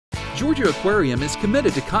Georgia Aquarium is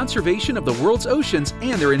committed to conservation of the world's oceans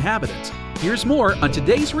and their inhabitants. Here's more on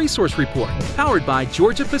today's resource report, powered by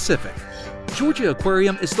Georgia-Pacific. Georgia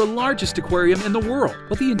Aquarium is the largest aquarium in the world,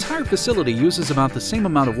 but the entire facility uses about the same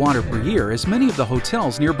amount of water per year as many of the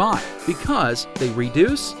hotels nearby because they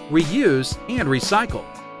reduce, reuse, and recycle.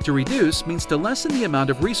 To reduce means to lessen the amount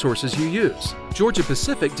of resources you use.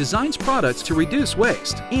 Georgia-Pacific designs products to reduce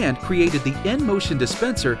waste and created the in-motion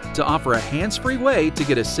dispenser to offer a hands-free way to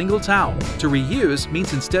get a single towel. To reuse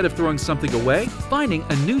means instead of throwing something away, finding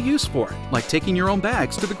a new use for it, like taking your own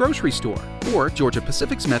bags to the grocery store, or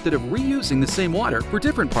Georgia-Pacific's method of reusing the same water for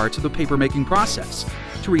different parts of the paper-making process.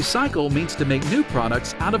 To recycle means to make new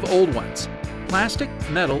products out of old ones. Plastic,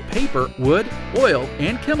 metal, paper, wood, oil,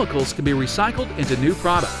 and chemicals can be recycled into new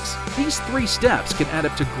products. These 3 steps can add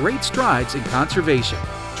up to great strides in conservation.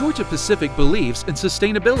 Georgia-Pacific believes in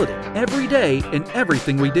sustainability every day in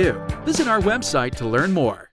everything we do. Visit our website to learn more.